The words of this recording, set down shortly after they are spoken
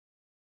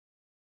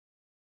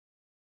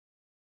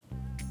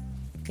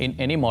In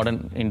any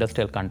modern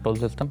industrial control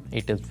system,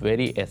 it is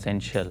very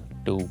essential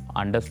to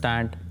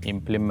understand,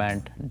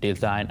 implement,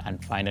 design,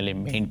 and finally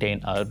maintain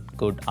a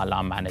good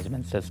alarm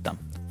management system.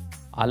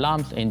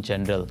 Alarms in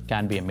general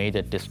can be a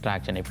major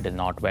distraction if it is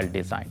not well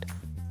designed.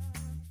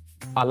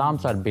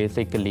 Alarms are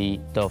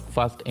basically the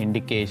first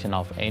indication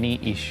of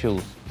any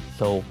issues,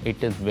 so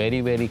it is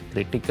very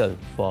critical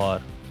for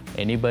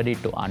anybody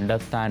to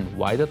understand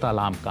why the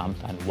alarm comes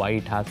and why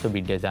it has to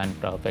be designed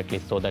perfectly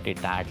so that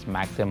it adds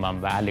maximum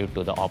value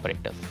to the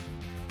operators.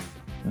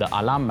 The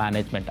alarm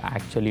management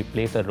actually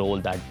plays a role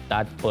that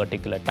that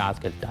particular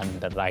task is done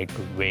the right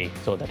way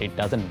so that it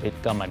doesn't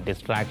become a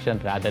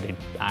distraction, rather it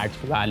adds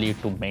value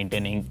to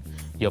maintaining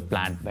your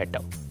plant better.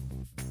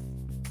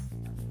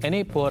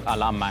 Any poor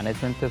alarm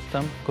management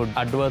system could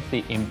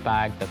adversely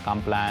impact the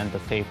compliance, the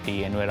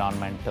safety,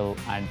 environmental,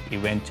 and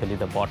eventually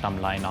the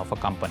bottom line of a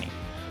company.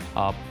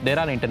 There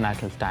are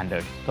international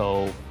standards,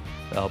 so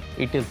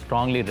it is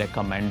strongly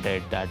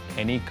recommended that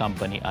any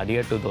company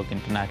adhere to those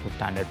international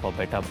standards for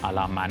better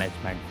alarm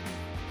management.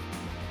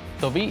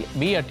 So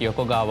we at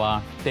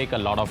Yokogawa take a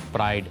lot of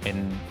pride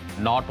in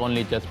not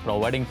only just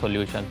providing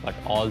solutions, but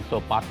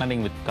also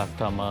partnering with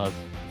customers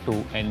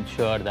to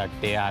ensure that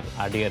they are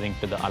adhering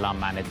to the alarm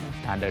management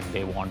standards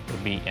they want to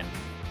be in.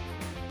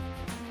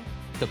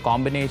 The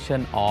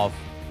combination of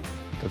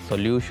the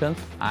solutions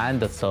and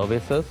the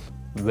services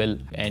will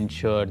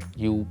ensure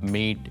you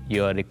meet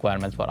your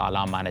requirements for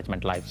alarm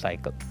management life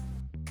cycle.